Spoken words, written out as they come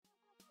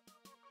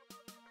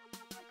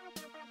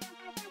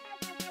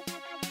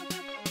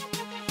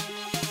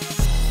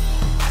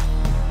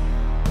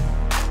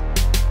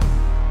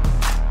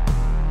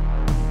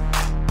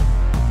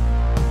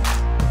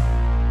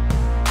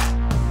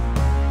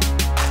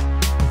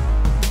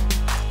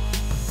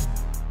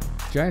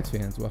Giants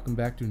fans, welcome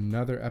back to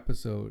another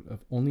episode of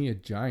Only a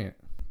Giant.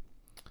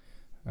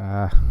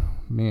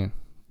 Man,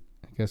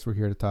 I guess we're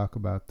here to talk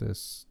about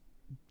this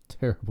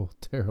terrible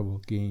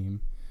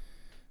game.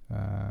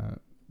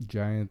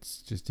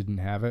 Giants just didn't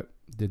have it,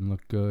 didn't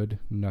look good,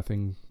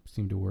 nothing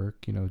seemed to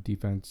work.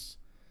 Defense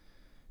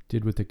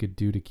did what they could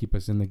do to keep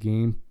us in the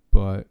game,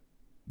 but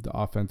the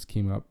offense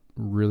came up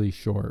really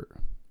short,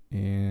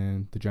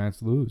 and the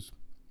Giants lose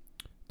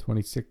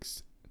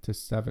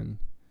 26-7.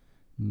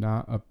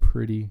 Not a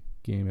pretty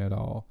game at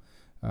all.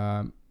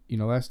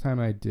 Last time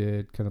I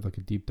did kind of like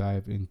a deep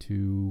dive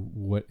into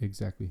what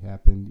exactly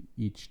happened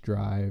each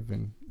drive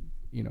and,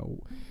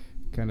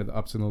 kind of the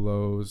ups and the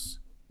lows,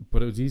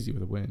 but it was easy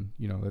with a win.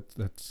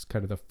 That's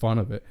kind of the fun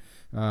of it.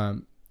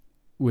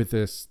 With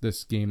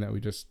this game that we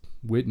just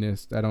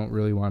witnessed, I don't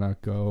really want to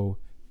go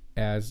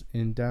as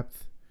in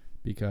depth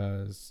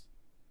because,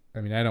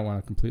 I don't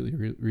want to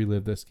completely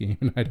relive this game,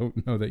 and I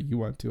don't know that you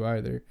want to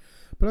either.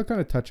 But I'll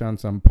kind of touch on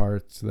some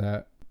parts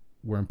that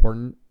were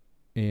important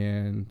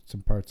and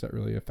some parts that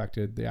really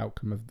affected the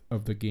outcome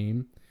of the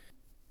game.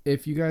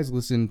 If you guys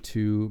listened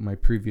to my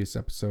previous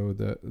episode,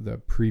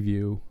 the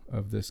preview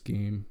of this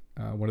game,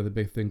 one of the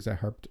big things I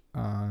harped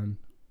on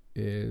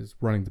is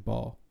running the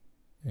ball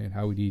and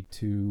how we need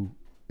to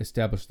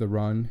establish the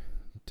run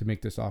to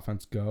make this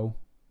offense go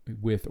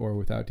with or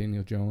without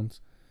Daniel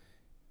Jones.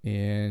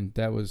 And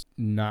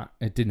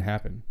it didn't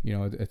happen.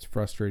 It's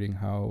frustrating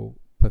how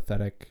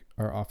pathetic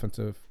our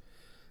offensive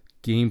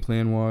game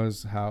plan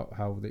was,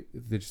 how the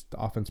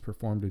offense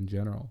performed in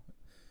general.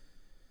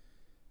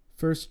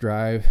 First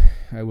drive,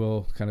 I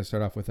will kind of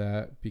start off with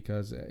that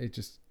because it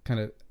just kind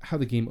of how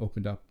the game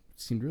opened up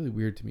seemed really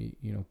weird to me.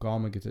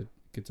 Gallman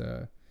gets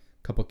a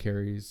couple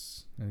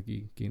carries. I think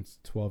he gains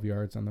 12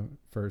 yards on the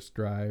first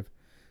drive.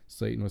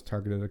 Slayton was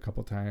targeted a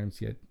couple times.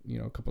 He had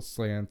a couple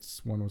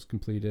slants. One was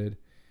completed.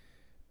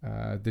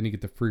 Then you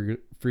get the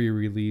free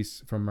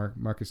release from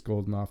Marcus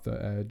Golden off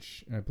the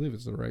edge. And I believe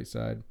it's the right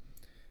side.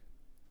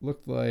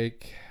 Looked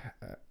like,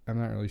 I'm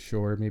not really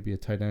sure, maybe a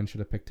tight end should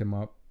have picked him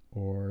up,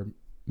 or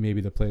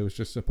maybe the play was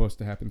just supposed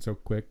to happen so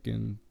quick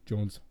and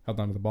Jones held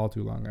onto the ball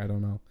too long. I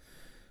don't know.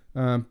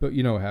 But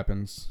what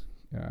happens.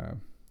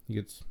 He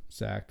gets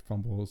sacked,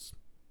 fumbles,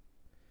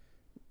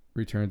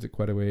 returns it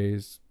quite a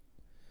ways.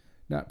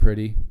 Not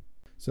pretty.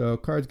 So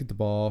Cards get the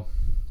ball.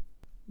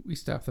 We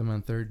stop them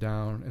on third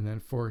down and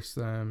then force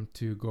them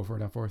to go for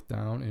it on fourth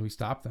down, and we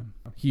stop them.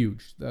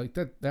 Huge. Like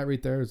that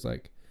right there is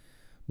like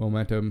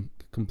momentum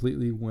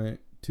completely went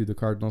to the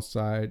Cardinals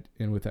side,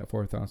 and with that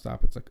fourth down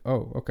stop, it's like,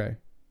 oh, okay,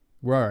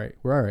 we're all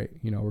right.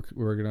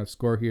 We're gonna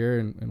score here,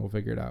 and we'll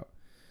figure it out.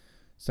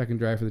 Second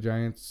drive for the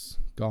Giants,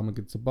 Gallman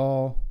gets the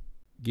ball,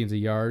 gains a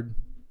yard,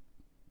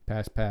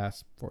 pass,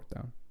 fourth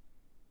down.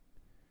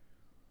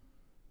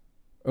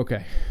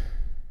 Okay.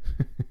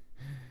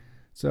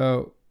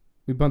 So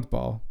we bunt the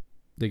ball.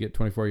 They get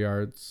 24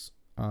 yards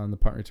on the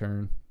punt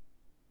return,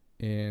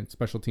 and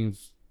special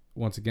teams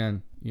once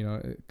again,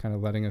 kind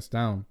of letting us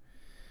down.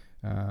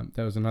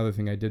 That was another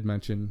thing I did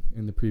mention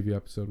in the preview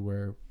episode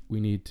where we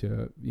need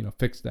to,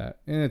 fix that.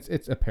 And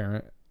it's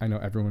apparent. I know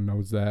everyone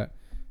knows that.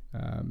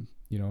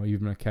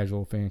 Even a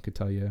casual fan could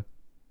tell you,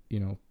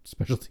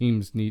 special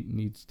teams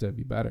needs to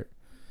be better.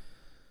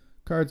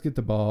 Cards get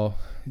the ball.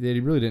 They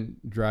really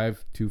didn't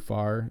drive too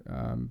far.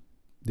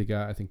 They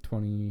got, I think,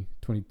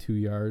 22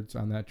 yards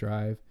on that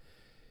drive.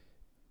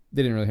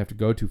 They didn't really have to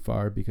go too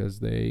far because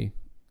they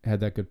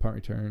had that good punt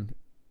return.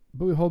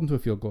 But we hold them to a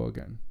field goal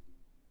again.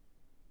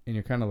 And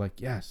you're kind of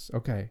like, yes,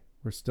 okay,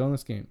 we're still in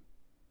this game.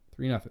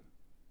 3-0.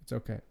 It's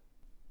okay.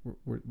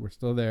 We're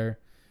still there.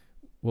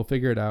 We'll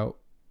figure it out.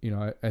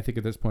 I think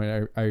at this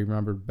point, I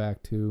remember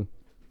back to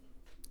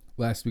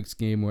last week's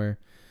game where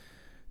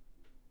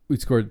we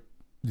scored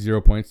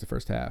 0 points the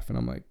first half. And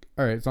I'm like,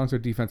 all right, as long as our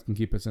defense can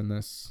keep us in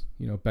this,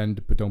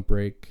 bend but don't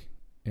break,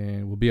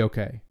 and we'll be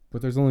okay.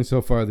 But there's only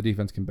so far the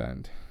defense can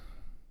bend.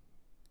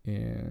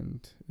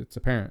 And it's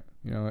apparent.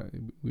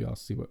 We all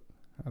see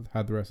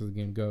how the rest of the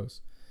game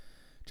goes.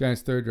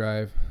 Giants' third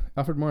drive,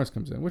 Alfred Morris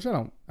comes in, which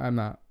I'm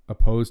not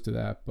opposed to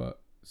that,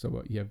 but so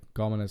what? You have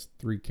Gallman has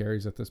 3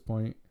 carries at this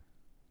point.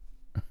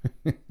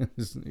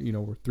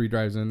 We're 3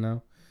 drives in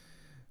now.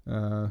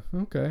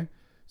 Okay.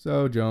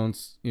 So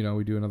Jones,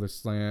 we do another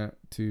slant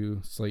to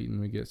Slayton.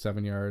 We get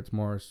 7 yards.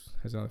 Morris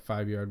has another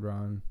 5-yard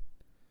run.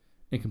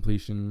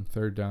 Incompletion,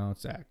 third down,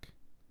 sack,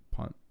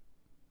 punt.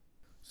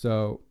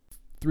 So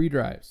 3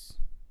 drives.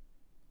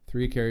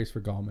 3 carries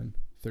for Gallman,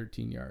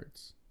 13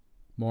 yards.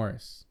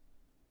 Morris,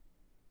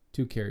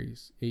 2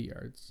 carries, 8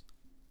 yards.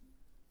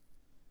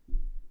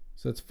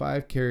 So it's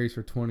 5 carries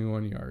for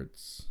 21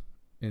 yards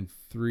in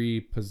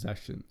 3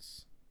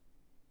 possessions.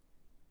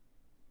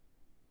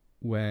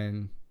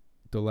 When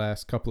the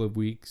last couple of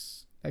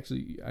weeks,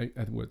 actually, I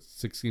think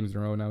 6 games in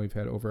a row now, we've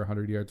had over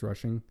 100 yards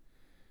rushing.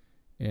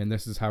 And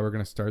this is how we're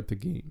going to start the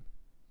game.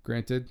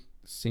 Granted,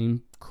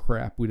 same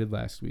crap we did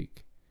last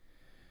week.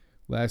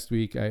 Last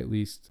week, I at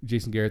least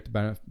Jason Garrett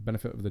the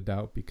benefit of the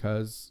doubt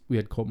because we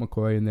had Colt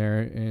McCoy in there,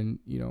 and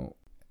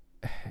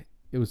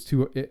it was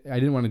I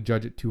didn't want to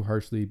judge it too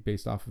harshly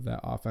based off of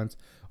that offense.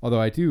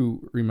 Although I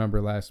do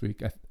remember last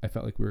week, I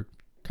felt like we were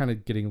kind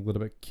of getting a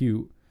little bit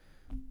cute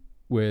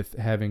with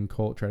having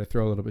Colt try to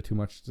throw a little bit too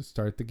much to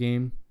start the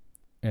game.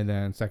 And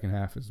then second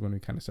half is when we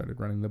kind of started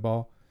running the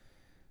ball.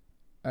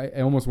 I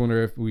almost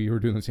wonder if we were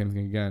doing the same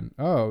thing again.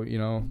 Oh,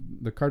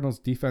 the Cardinals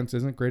defense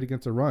isn't great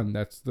against a run.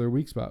 That's their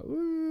weak spot.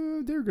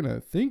 They're going to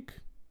think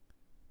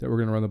that we're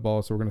going to run the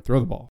ball, so we're going to throw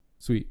the ball.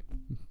 Sweet.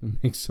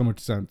 It makes so much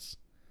sense.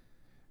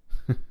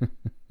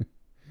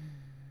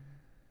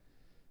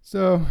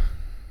 So,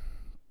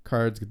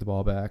 Cards get the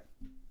ball back.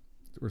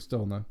 We're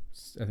still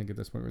I think at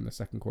this point we're in the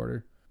second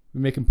quarter.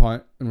 We make him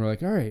punt, and we're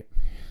like, all right,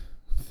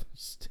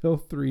 still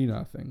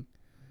 3-0.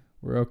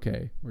 We're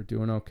okay. We're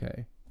doing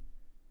okay.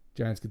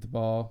 Giants get the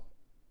ball.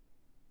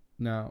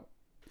 Now,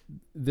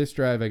 this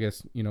drive, I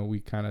guess, we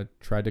kind of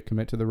tried to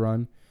commit to the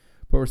run,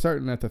 but we're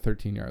starting at the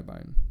 13-yard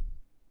line.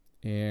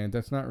 And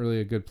that's not really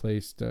a good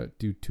place to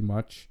do too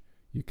much.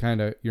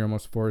 You're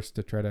almost forced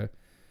to try to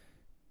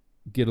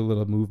get a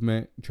little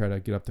movement, try to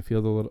get up the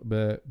field a little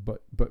bit,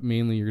 but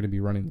mainly you're going to be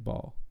running the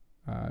ball.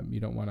 You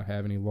don't want to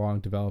have any long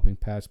developing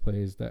pass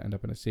plays that end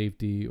up in a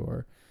safety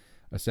or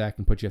a sack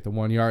and put you at the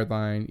 1-yard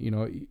line.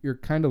 You're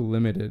kind of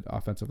limited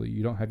offensively.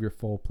 You don't have your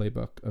full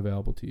playbook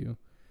available to you.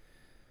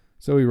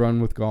 So we run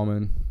with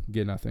Gallman,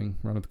 get nothing.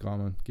 Run with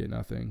Gallman, get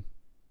nothing.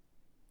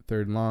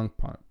 3rd and long,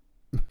 punt.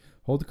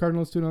 Hold the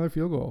Cardinals to another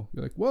field goal.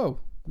 You're like, whoa,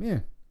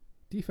 man,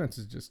 defense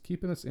is just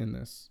keeping us in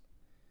this.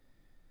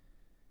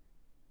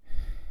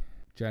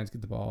 Giants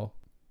get the ball,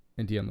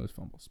 and Dion Lewis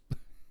fumbles.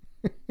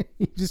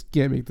 You just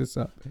can't make this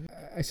up.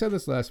 I said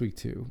this last week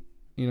too.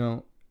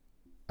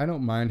 I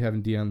don't mind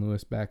having Dion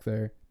Lewis back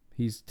there.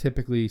 He's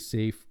typically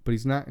safe, but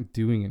he's not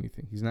doing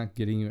anything. He's not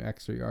getting you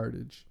extra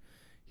yardage.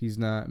 He's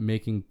not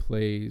making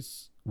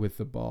plays with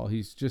the ball.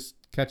 He's just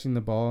catching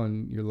the ball,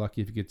 and you're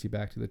lucky if he gets you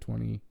back to the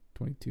 20,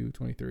 22,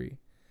 23.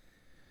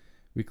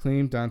 We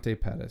claimed Dante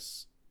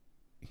Pettis.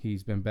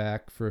 He's been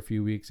back for a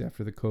few weeks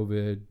after the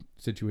COVID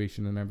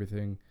situation and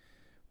everything.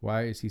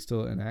 Why is he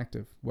still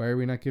inactive? Why are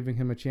we not giving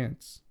him a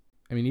chance?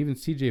 I mean, even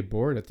CJ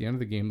Board at the end of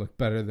the game looked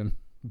better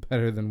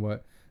than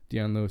what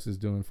Dion Lewis is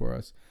doing for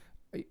us.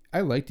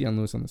 I like Dion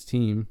Lewis on this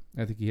team.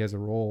 I think he has a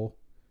role,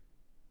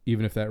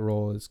 even if that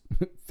role is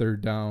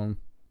 3rd down,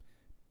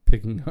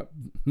 picking up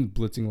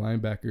blitzing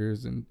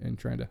linebackers and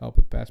trying to help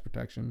with pass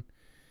protection.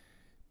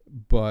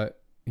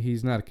 But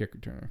he's not a kick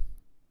returner.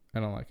 I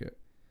don't like it.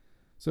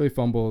 So he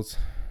fumbles.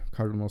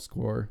 Cardinals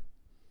score.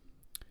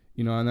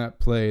 On that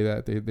play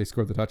that they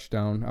scored the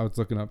touchdown, I was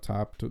looking up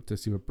top to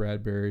see what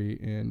Bradbury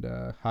and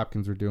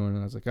Hopkins were doing, and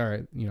I was like, all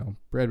right,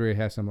 Bradbury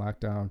has him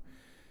locked down.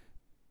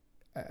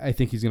 I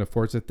think he's going to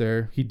force it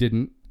there. He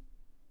didn't.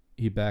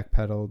 He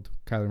backpedaled.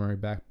 Kyler Murray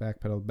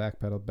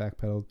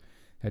backpedaled.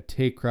 Had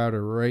Tate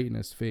Crowder right in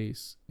his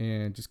face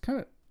and just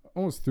kind of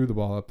almost threw the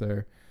ball up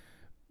there.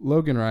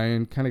 Logan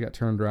Ryan kind of got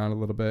turned around a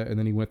little bit, and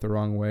then he went the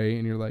wrong way,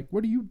 and you're like,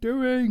 what are you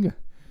doing?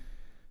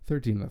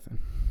 13-0.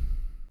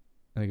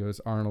 I think it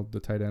was Arnold, the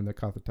tight end, that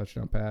caught the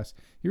touchdown pass.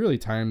 He really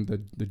timed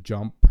the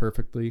jump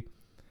perfectly.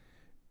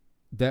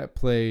 That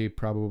play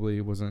probably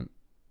wasn't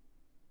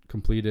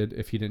completed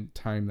if he didn't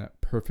time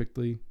that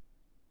perfectly.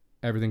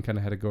 Everything kind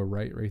of had to go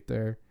right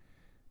there.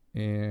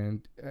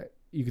 And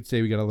you could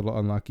say we got a little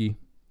unlucky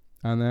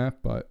on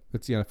that, but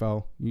it's the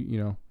NFL.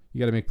 You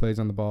got to make plays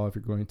on the ball if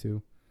you're going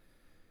to.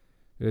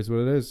 It is what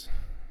it is.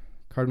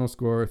 Cardinals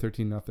score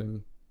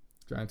 13-0.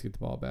 Giants get the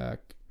ball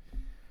back.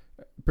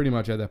 Pretty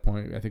much at that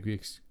point, I think we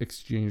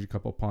exchanged a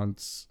couple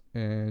punts,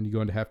 and you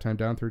go into halftime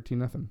down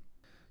 13-0.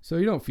 So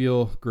you don't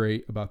feel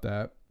great about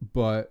that,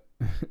 but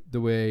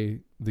the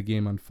way the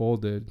game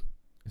unfolded,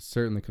 it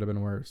certainly could have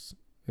been worse.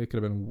 It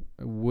could have been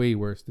way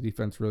worse. The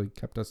defense really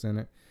kept us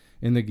in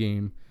the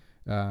game.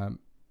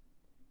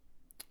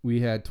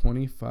 We had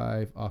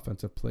 25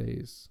 offensive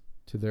plays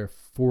to their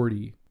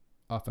 40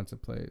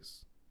 offensive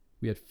plays.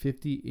 We had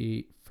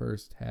 58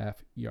 first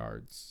half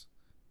yards.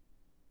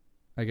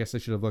 I guess I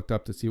should have looked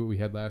up to see what we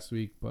had last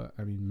week, but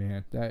I mean,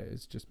 man, that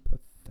is just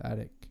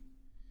pathetic.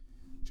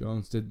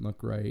 Jones didn't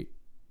look right.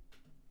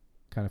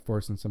 Kind of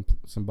forcing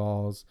some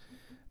balls.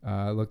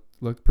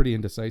 Looked pretty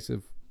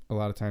indecisive a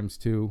lot of times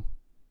too.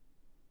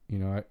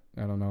 I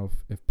don't know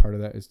if part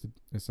of that is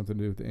something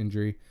to do with the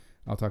injury.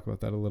 I'll talk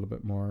about that a little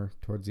bit more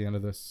towards the end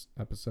of this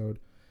episode.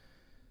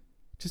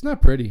 Just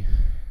not pretty.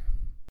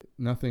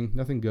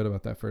 Nothing good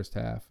about that first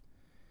half.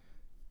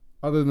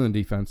 Other than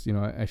the defense,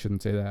 I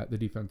shouldn't say that. The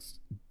defense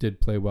did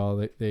play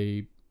well.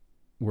 They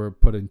were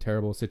put in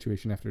terrible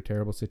situation after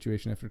terrible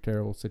situation after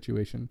terrible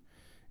situation,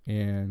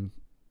 and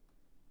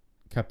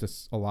kept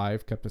us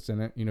alive, kept us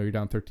in it. You're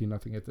down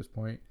 13-0 at this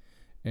point,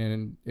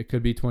 and it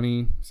could be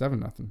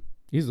 27-0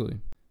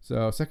 easily.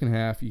 So second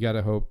half, you got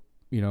to hope,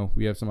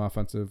 we have some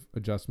offensive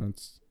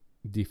adjustments.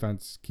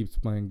 Defense keeps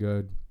playing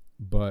good,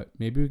 but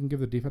maybe we can give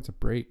the defense a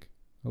break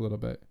a little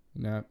bit.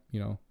 Not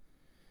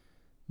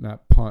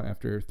punt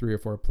after 3 or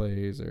 4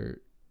 plays,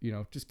 or,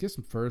 just get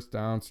some first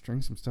down,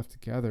 string some stuff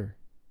together.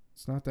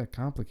 It's not that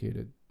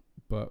complicated,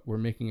 but we're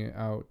making it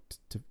out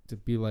to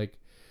be like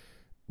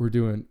we're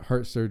doing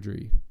heart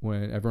surgery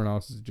when everyone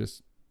else is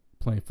just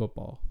playing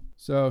football.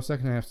 So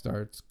second half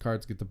starts.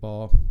 Cards get the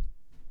ball.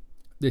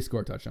 They score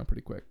a touchdown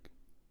pretty quick.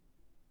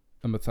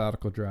 A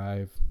methodical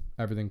drive.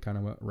 Everything kind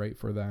of went right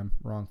for them,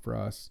 wrong for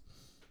us.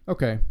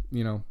 Okay,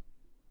 20-0.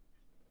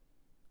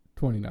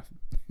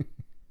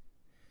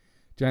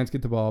 Giants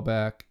get the ball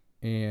back,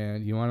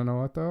 and you want to know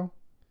what, though?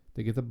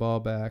 They get the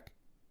ball back.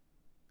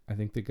 I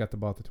think they got the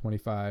ball at the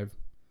 25,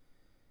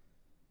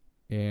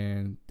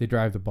 and they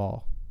drive the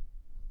ball.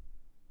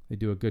 They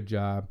do a good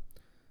job.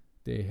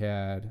 They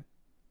had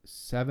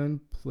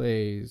 7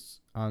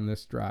 plays on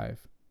this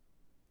drive,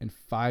 and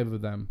 5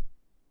 of them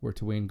were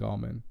to Wayne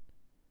Gallman.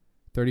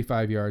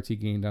 35 yards he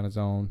gained on his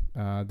own.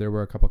 There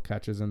were a couple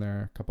catches in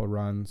there, a couple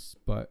runs,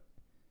 but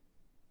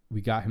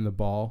we got him the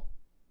ball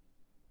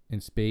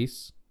in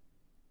space.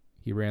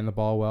 He ran the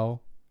ball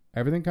well.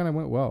 Everything kind of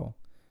went well.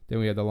 Then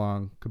we had the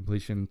long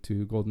completion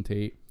to Golden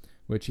Tate,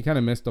 which he kind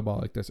of missed the ball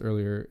like this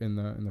earlier in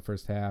the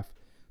first half.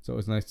 So it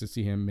was nice to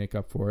see him make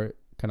up for it,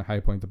 kind of high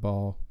point the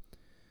ball,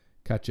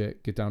 catch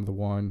it, get down to the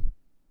 1.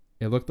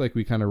 It looked like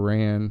we kind of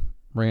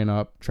ran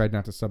up, tried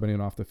not to sub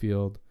anyone off the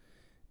field.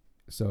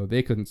 So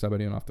they couldn't sub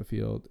anyone off the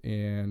field,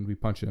 and we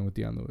punched it in with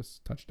Dion Lewis.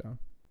 Touchdown.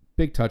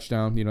 Big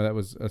touchdown. That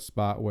was a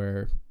spot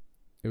where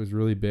it was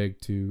really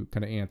big to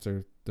kind of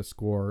answer the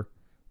score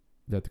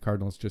that the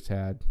Cardinals just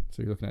had.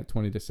 So you're looking at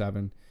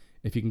 20-7.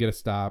 If you can get a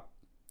stop,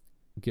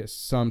 get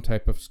some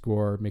type of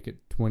score, make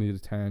it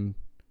 20-10,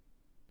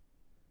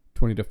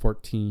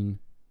 20-14,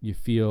 you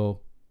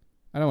feel,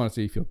 I don't want to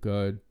say you feel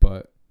good,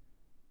 but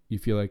you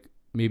feel like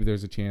maybe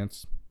there's a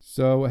chance.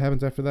 So what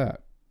happens after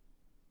that?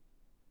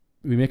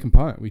 We make them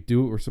punt. We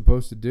do what we're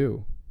supposed to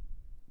do.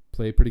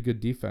 Play pretty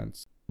good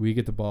defense. We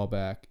get the ball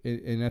back.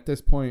 And at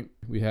this point,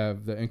 we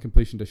have the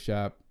incompletion to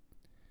Shep.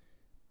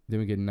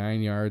 Then we get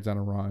 9 yards on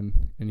a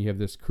run. And you have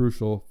this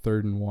crucial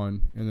 3rd and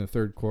 1 in the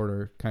third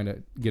quarter, kind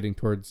of getting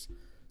towards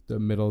the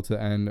middle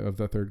to end of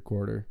the third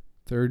quarter.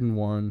 3rd and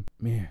 1.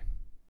 Man,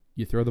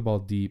 you throw the ball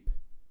deep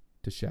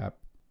to Shep.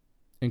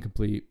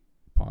 Incomplete,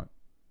 punt.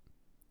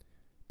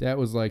 That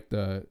was like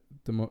the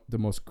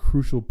most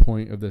crucial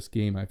point of this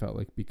game, I felt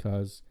like,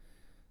 because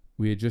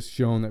we had just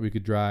shown that we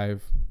could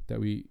drive, that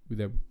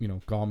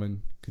Gallman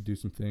could do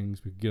some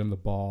things. We could get him the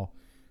ball.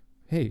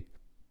 Hey,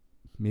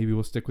 maybe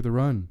we'll stick with the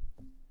run.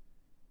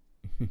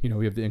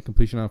 We have the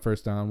incompletion on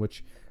first down,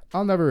 which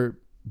I'll never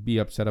be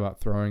upset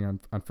about throwing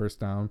on first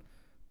down.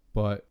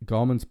 But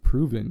Gallman's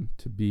proven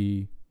to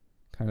be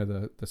kind of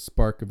the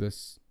spark of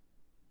this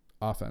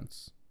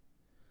offense.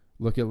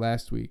 Look at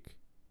last week.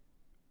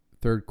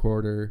 Third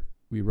quarter,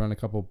 we run a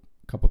couple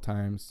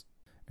times,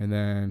 and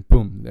then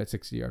boom, that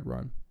 60-yard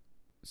run.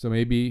 So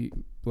maybe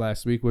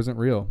last week wasn't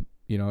real,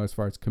 as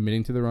far as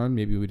committing to the run.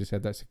 Maybe we just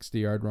had that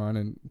 60-yard run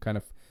and kind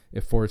of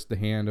it forced the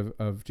hand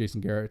of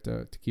Jason Garrett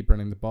to keep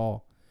running the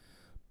ball.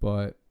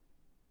 But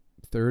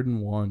 3rd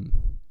and 1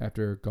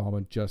 after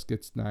Gallman just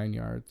gets 9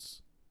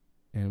 yards,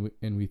 and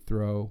we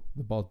throw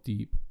the ball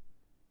deep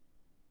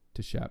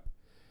to Shep.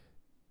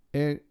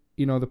 And,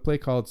 the play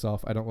call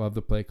itself, I don't love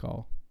the play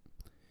call.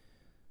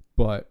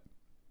 But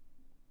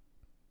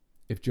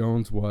if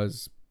Jones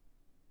was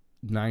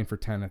 9 for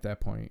 10 at that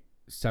point,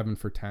 7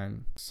 for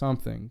 10,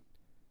 something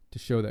to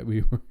show that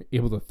we were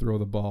able to throw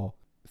the ball.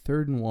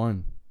 3rd and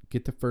 1,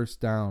 get the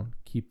first down,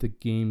 keep the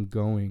game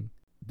going.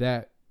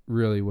 That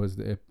really was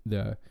the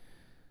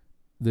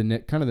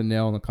kind of the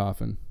nail in the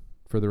coffin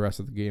for the rest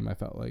of the game, I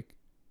felt like.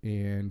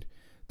 And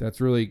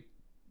that's really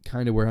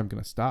kind of where I'm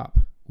going to stop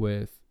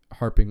with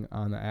harping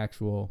on the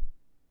actual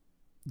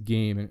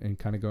game and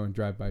kind of going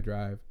drive by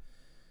drive.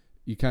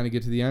 You kind of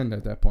get to the end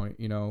at that point,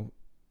 Daniel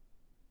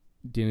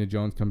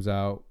Jones comes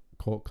out,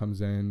 Colt comes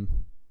in,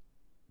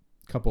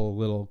 a couple of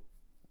little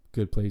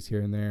good plays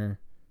here and there,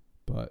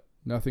 but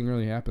nothing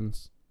really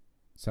happens.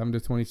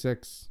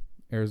 7-26,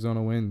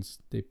 Arizona wins.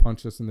 They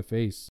punched us in the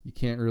face. You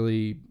can't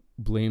really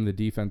blame the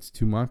defense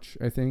too much,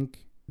 I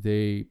think.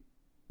 They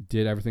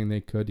did everything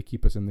they could to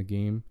keep us in the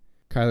game.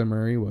 Kyler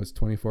Murray was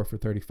 24 for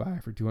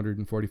 35 for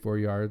 244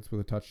 yards with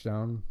a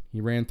touchdown.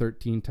 He ran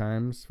 13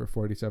 times for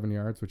 47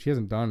 yards, which he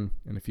hasn't done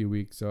in a few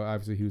weeks. So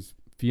obviously he was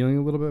feeling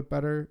a little bit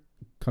better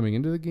coming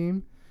into the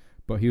game,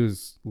 but he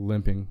was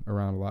limping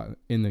around a lot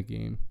in the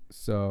game.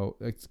 So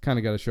it's kind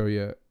of got to show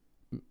you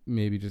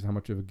maybe just how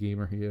much of a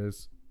gamer he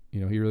is.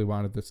 He really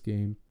wanted this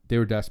game. They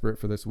were desperate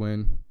for this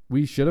win.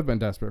 We should have been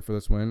desperate for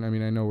this win. I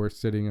mean, I know we're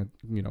sitting,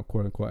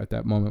 quote unquote, at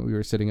that moment, we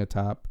were sitting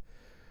atop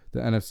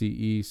the NFC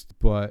East,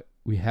 but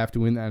we have to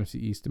win the NFC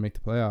East to make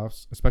the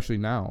playoffs, especially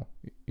now.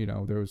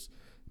 There was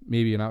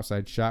maybe an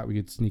outside shot we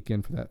could sneak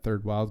in for that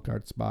third wild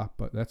card spot,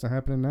 but that's not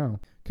happening now.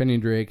 Kenyon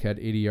Drake had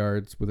 80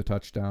 yards with a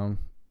touchdown.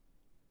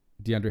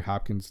 DeAndre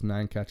Hopkins,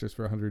 9 catches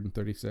for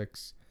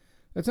 136.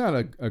 That's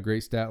not a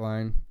great stat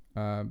line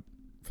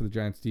for the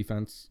Giants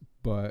defense,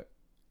 but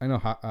I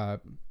know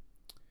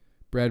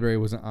Bradbury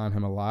wasn't on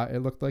him a lot.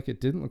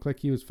 It didn't look like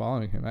he was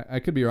following him. I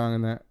could be wrong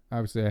on that.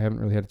 Obviously, I haven't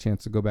really had a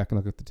chance to go back and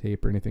look at the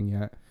tape or anything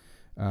yet.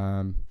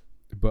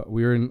 But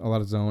we were in a lot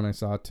of zone, I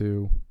saw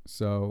too.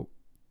 So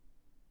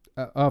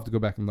I'll have to go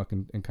back and look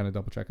and kind of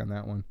double check on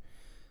that one.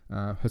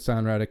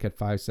 Hassan Reddick had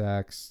 5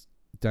 sacks.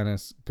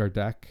 Dennis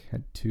Gardeck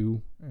had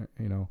 2.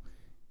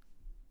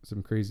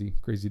 Some crazy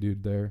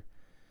dude there.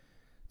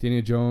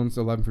 Daniel Jones,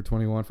 11 for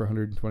 21 for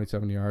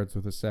 127 yards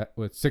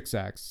with 6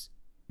 sacks.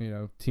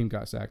 Team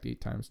got sacked 8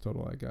 times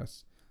total, I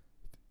guess.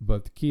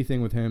 But the key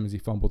thing with him is he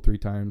fumbled 3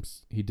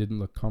 times. He didn't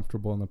look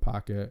comfortable in the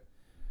pocket.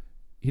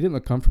 He didn't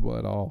look comfortable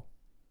at all.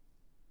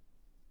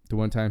 The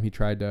one time he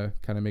tried to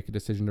kind of make a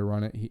decision to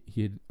run it,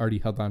 he had already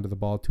held on to the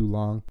ball too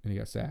long, and he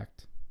got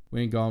sacked.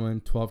 Wayne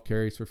Gallman, 12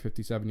 carries for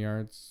 57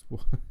 yards.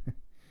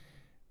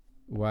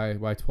 Why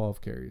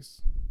 12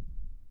 carries?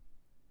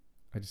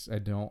 I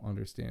don't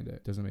understand it.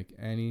 It doesn't make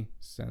any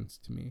sense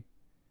to me.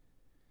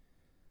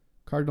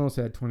 Cardinals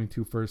had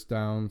 22 first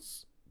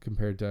downs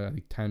compared to, I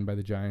think, 10 by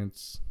the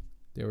Giants.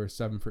 They were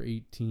 7 for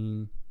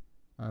 18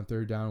 on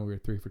third down. We were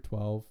 3 for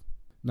 12.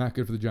 Not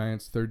good for the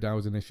Giants. Third down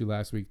was an issue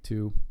last week,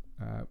 too.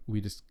 We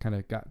just kind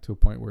of got to a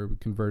point where we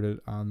converted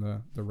on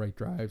the right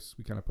drives.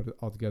 We kind of put it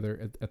all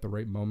together at the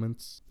right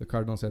moments. The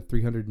Cardinals had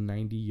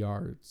 390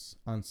 yards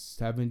on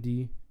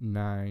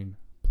 79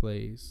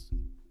 plays,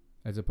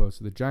 as opposed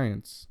to the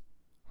Giants,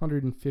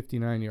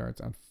 159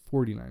 yards on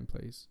 49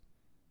 plays.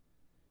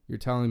 You're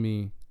telling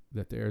me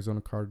that the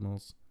Arizona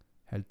Cardinals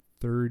had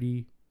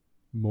 30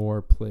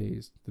 more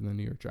plays than the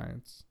New York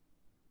Giants.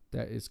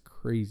 That is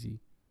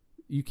crazy.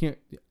 You can't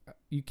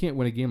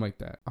win a game like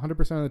that. 100%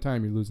 of the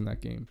time you're losing that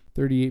game.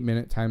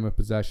 38-minute time of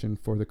possession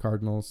for the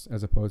Cardinals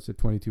as opposed to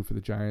 22 for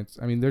the Giants.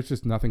 I mean, there's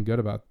just nothing good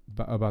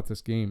about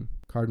this game.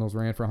 Cardinals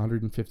ran for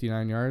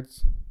 159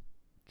 yards.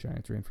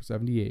 Giants ran for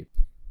 78.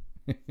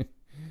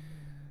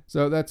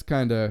 So that's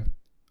kind of,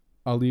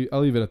 I'll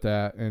leave it at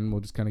that, and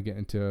we'll just kind of get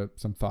into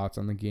some thoughts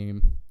on the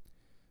game.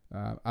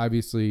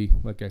 Obviously,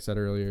 like I said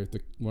earlier,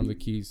 one of the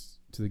keys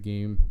to the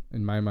game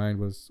in my mind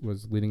was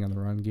leading on the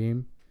run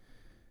game.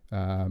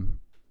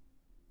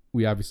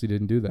 We obviously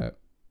didn't do that.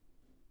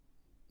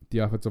 The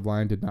offensive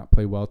line did not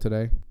play well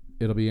today.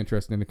 It'll be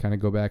interesting to kind of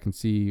go back and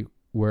see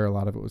where a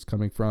lot of it was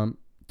coming from.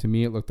 To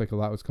me, it looked like a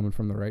lot was coming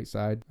from the right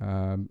side.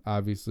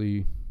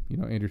 Obviously,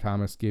 Andrew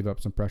Thomas gave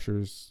up some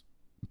pressures,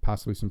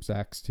 possibly some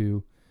sacks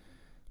too.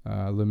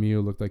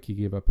 Lemieux looked like he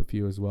gave up a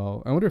few as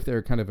well. I wonder if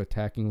they're kind of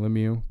attacking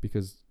Lemieux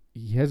because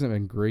he hasn't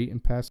been great in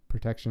pass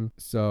protection.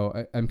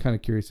 So I'm kind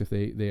of curious if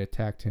they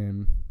attacked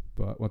him.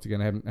 But once again,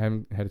 I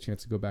haven't had a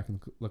chance to go back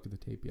and look at the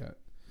tape yet.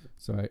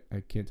 So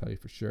I can't tell you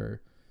for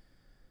sure.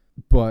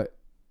 But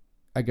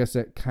I guess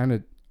that kind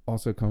of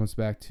also comes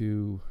back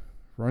to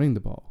running the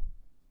ball.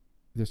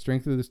 The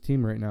strength of this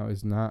team right now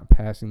is not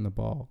passing the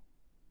ball.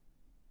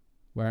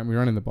 Why aren't we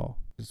running the ball?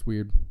 It's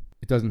weird.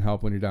 It doesn't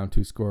help when you're down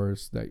 2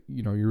 scores that,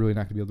 you're really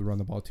not going to be able to run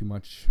the ball too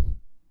much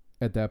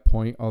at that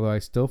point. Although I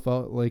still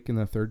felt like in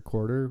the third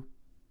quarter,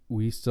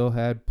 we still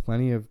had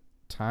plenty of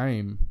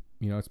time,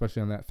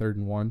 especially on that 3rd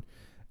and 1.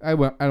 I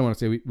don't want to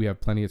say we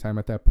have plenty of time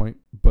at that point,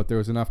 but there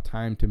was enough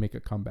time to make a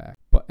comeback.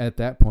 But at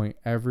that point,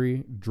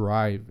 every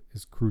drive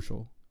is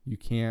crucial. You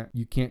can't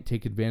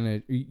take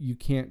advantage. You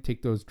can't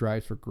take those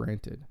drives for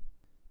granted.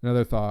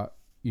 Another thought,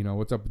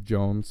 what's up with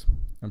Jones?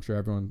 I'm sure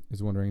everyone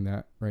is wondering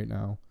that right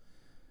now.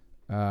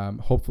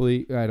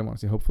 Hopefully, I don't want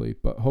to say hopefully,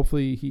 but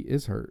hopefully he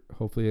is hurt.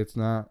 Hopefully it's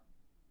not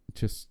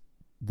just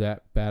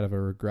that bad of a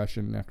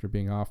regression after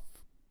being off,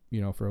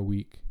 for a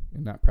week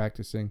and not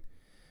practicing.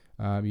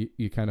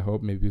 You kind of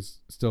hope maybe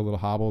he's still a little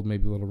hobbled,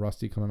 maybe a little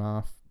rusty coming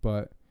off,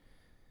 but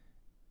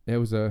it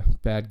was a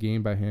bad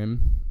game by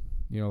him.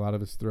 A lot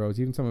of his throws,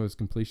 even some of his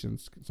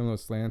completions, some of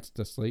those slants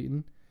to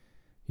Slayton,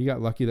 he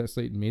got lucky that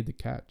Slayton made the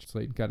catch.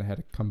 Slayton kind of had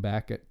to come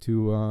back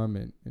to him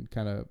and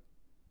kind of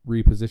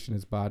reposition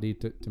his body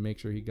to make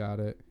sure he got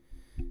it.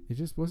 It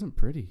just wasn't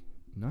pretty.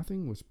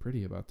 Nothing was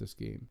pretty about this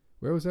game.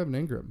 Where was Evan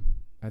Ingram?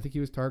 I think he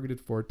was targeted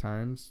 4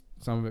 times.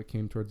 Some of it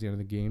came towards the end of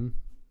the game.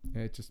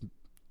 It just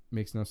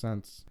makes no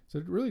sense.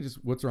 So really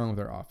just what's wrong with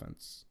our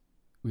offense?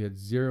 We had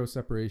 0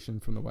 separation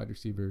from the wide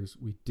receivers.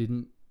 We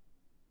didn't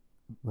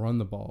run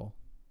the ball.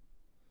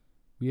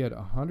 We had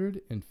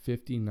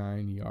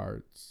 159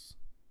 yards,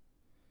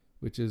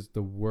 which is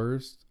the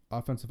worst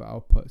offensive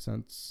output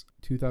since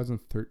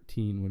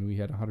 2013 when we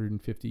had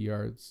 150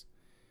 yards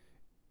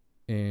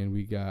and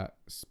we got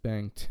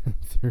spanked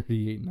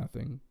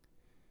 38-0.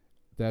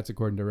 That's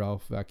according to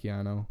Ralph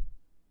Vacchiano.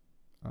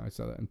 I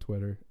saw that on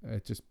Twitter.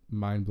 It's just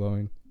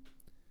mind-blowing.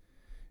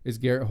 Is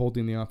Garrett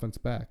holding the offense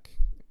back?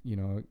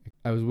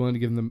 I was willing to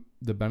give him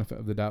the benefit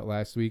of the doubt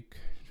last week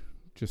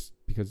just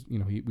because,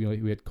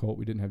 we had Colt.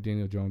 We didn't have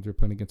Daniel Jones. We were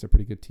playing against a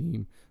pretty good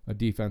team, a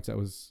defense that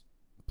was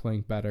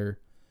playing better.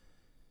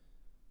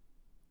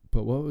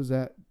 But what was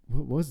that?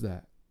 What was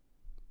that?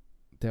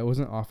 That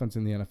wasn't offense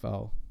in the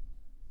NFL.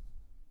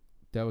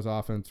 That was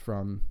offense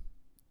from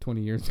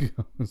 20 years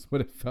ago is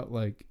what it felt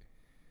like.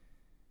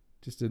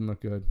 Just didn't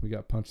look good. We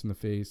got punched in the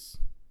face.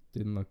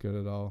 Didn't look good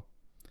at all.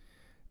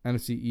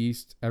 NFC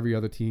East, every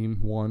other team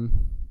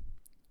won.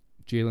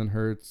 Jalen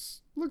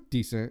Hurts looked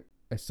decent.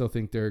 I still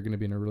think they're going to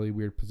be in a really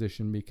weird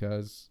position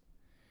because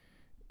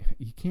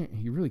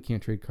you really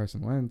can't trade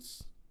Carson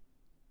Wentz.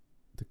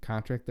 The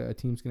contract that a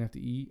team's going to have to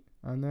eat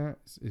on that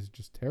is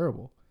just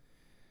terrible.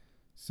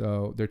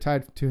 So they're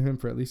tied to him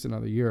for at least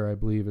another year, I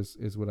believe,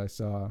 is what I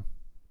saw.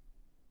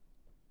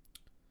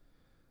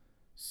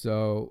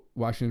 So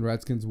Washington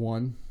Redskins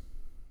won.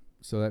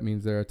 So that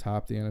means they're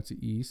atop the NFC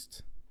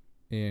East.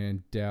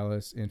 And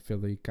Dallas and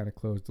Philly kind of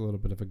closed a little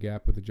bit of a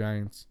gap with the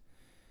Giants.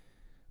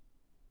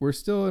 We're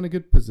still in a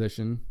good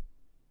position.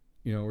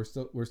 You know,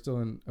 we're still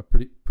in a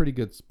pretty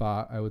good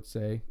spot, I would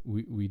say.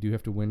 We do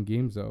have to win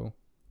games though.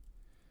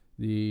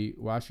 The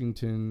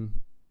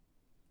Washington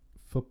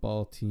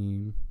football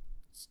team,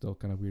 still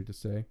kind of weird to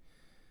say,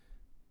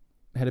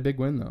 had a big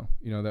win though.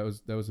 You know,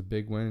 that was a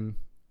big win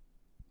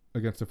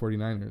against the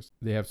 49ers.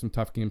 They have some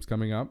tough games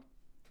coming up.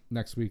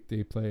 Next week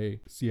they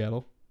play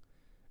Seattle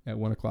at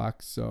 1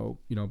 o'clock. So,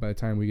 you know, by the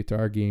time we get to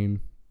our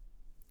game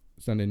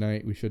Sunday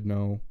night, we should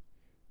know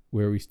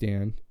where we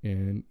stand.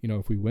 And, you know,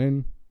 if we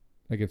win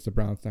against the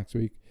Browns next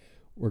week,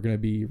 we're going to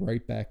be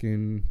right back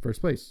in first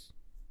place.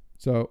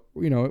 So,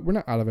 you know, we're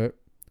not out of it.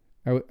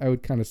 I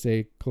would kind of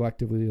say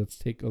collectively, let's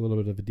take a little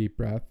bit of a deep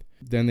breath.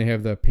 Then they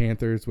have the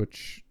Panthers,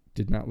 which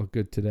did not look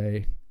good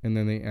today. And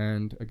then they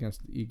end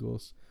against the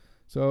Eagles.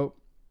 So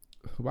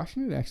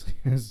Washington actually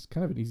has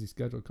kind of an easy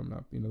schedule coming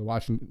up. You know,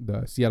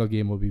 the Seattle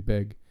game will be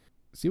big.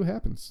 See what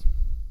happens.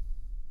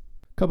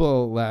 A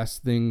couple of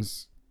last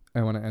things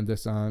I want to end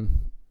this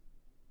on.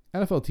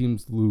 NFL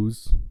teams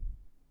lose.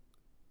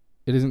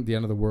 It isn't the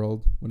end of the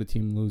world when a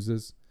team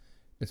loses.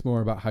 It's more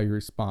about how you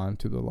respond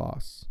to the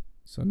loss.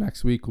 So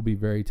next week will be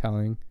very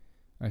telling.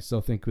 I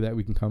still think that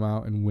we can come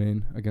out and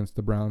win against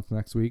the Browns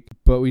next week.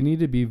 But we need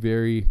to be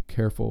very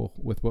careful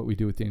with what we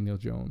do with Daniel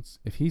Jones.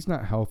 If he's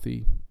not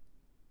healthy,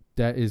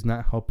 that is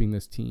not helping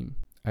this team.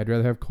 I'd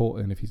rather have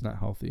Colton if he's not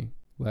healthy.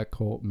 Let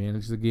Colt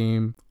manage the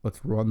game.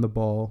 Let's run the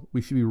ball.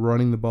 We should be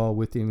running the ball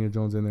with Daniel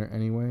Jones in there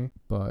anyway.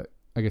 But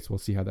I guess we'll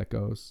see how that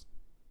goes.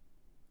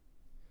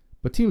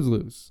 But teams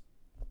lose.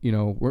 You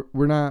know,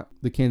 we're not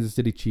the Kansas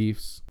City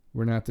Chiefs.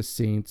 We're not the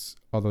Saints,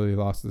 although they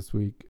lost this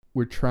week.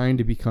 We're trying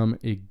to become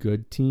a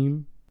good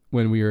team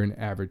when we are an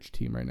average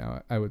team right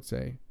now, I would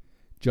say.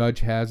 Judge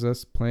has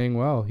us playing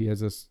well. He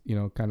has us, you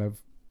know, kind of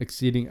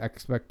exceeding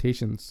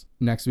expectations.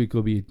 Next week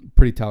will be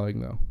pretty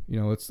telling, though. You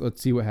know,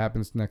 let's see what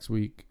happens next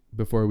week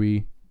before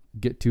we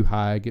get too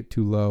high, get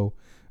too low.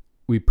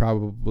 We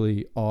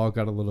probably all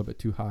got a little bit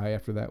too high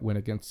after that win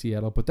against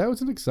Seattle, but that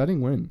was an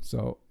exciting win,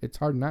 so it's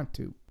hard not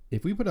to.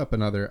 If we put up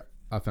another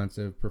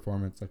offensive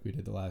performance like we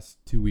did the last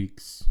 2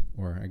 weeks,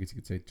 or I guess you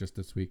could say just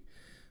this week,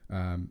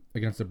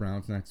 against the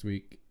Browns next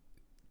week,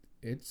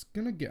 it's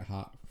going to get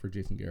hot for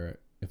Jason Garrett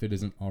if it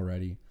isn't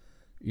already.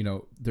 You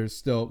know, there's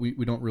still, we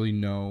don't really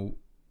know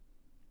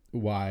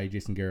why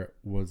Jason Garrett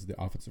was the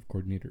offensive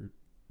coordinator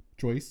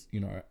choice.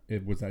 You know,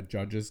 it was that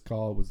Judge's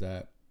call? Was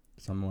that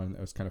someone that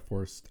was kind of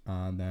forced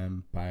on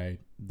them by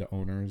the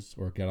owners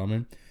or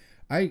Gettleman?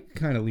 I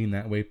kind of lean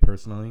that way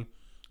personally.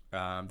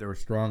 There were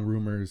strong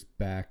rumors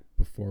back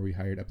before we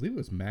hired, I believe it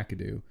was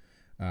McAdoo,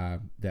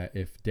 that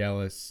if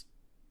Dallas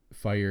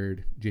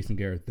fired Jason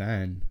Garrett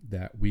then,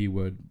 that we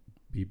would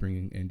be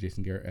bringing in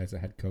Jason Garrett as a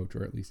head coach,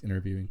 or at least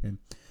interviewing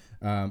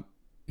him.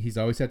 He's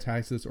always had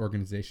ties to this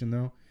organization,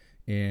 though,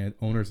 and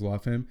owners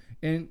love him.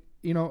 And,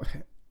 you know,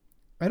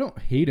 I don't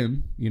hate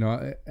him. You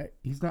know,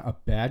 he's not a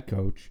bad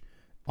coach,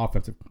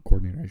 offensive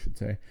coordinator, I should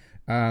say.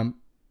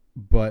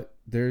 But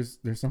there's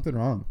something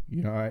wrong.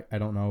 You know, I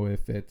don't know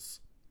if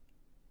it's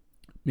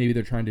maybe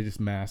they're trying to just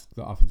mask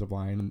the offensive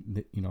line.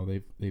 And, you know,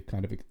 they've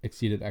kind of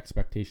exceeded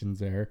expectations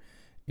there.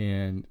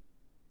 And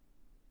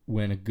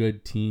when a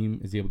good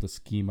team is able to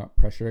scheme up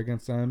pressure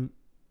against them,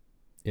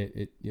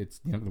 it's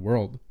the end of the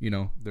world. You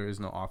know, there is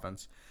no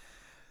offense.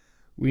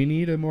 We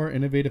need a more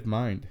innovative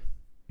mind.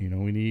 You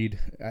know,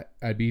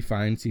 I'd be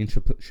fine seeing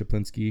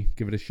Shaplinski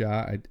give it a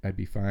shot. I'd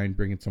be fine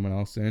bringing someone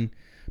else in.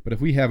 But if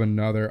we have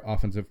another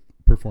offensive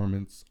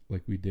performance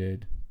like we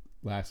did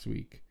last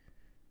week,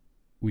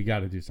 we got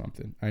to do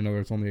something. I know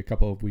there's only a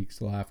couple of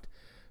weeks left.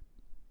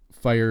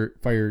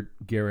 Fire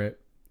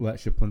Garrett, let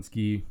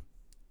Shaplinski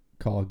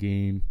call a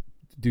game,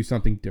 do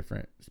something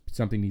different.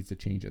 Something needs to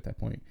change at that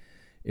point.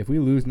 If we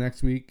lose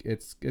next week,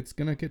 it's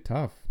going to get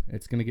tough.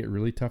 It's going to get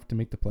really tough to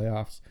make the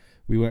playoffs.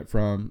 We went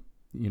from,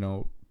 you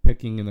know,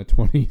 picking in the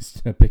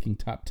 20s to picking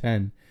top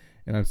 10.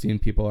 And I'm seeing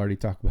people already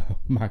talk about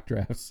mock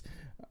drafts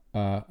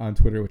on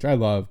Twitter, which I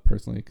love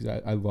personally because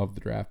I love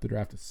the draft. The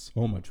draft is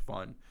so much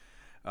fun.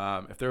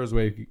 If there was a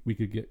way we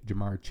could get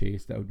Jamar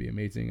Chase, that would be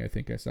amazing. I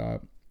think I saw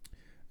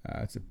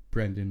it's a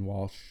Brendan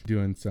Walsh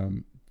doing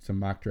some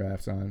mock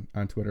drafts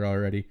on Twitter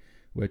already,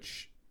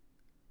 which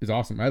is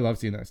awesome. I love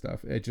seeing that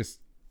stuff. It just,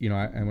 you know,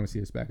 I want to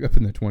see us back up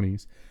in the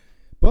 20s.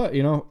 But,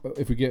 you know,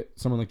 if we get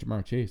someone like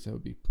Jamar Chase, that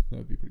would be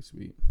pretty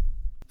sweet.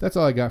 That's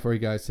all I got for you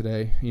guys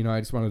today. You know, I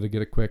just wanted to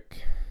get a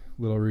quick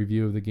little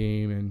review of the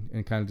game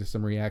and kind of just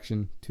some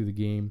reaction to the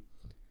game.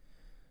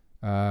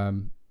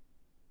 I'll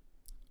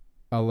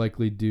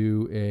likely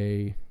do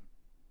a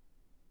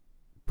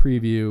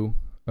preview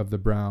of the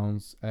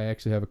Browns. I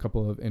actually have a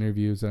couple of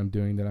interviews that I'm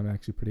doing that I'm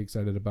actually pretty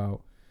excited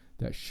about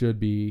that should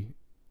be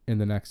in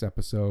the next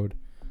episode,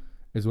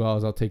 as well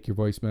as I'll take your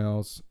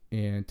voicemails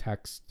and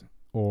text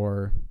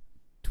or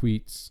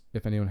tweets.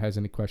 If anyone has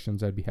any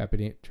questions, I'd be happy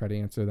to try to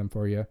answer them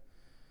for you.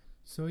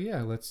 So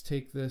yeah, let's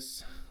take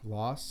this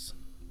loss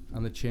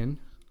on the chin.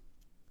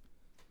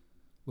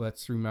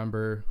 Let's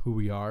remember who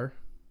we are.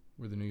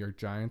 We're the New York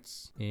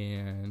Giants,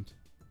 and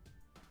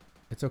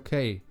it's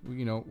okay.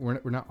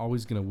 We're not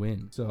always gonna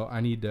win. So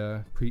I need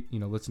to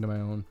listen to my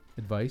own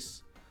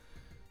advice.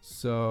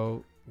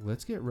 So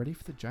let's get ready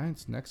for the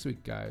Giants next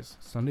week, guys.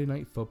 Sunday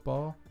Night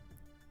Football,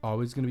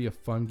 always gonna be a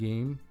fun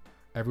game.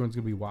 Everyone's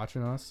gonna be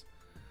watching us.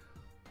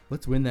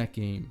 Let's win that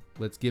game.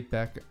 Let's get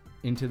back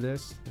into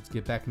this. Let's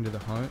get back into the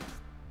hunt.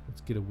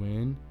 Let's get a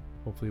win.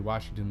 Hopefully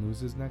Washington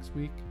loses next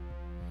week.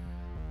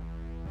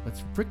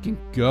 Let's freaking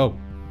go.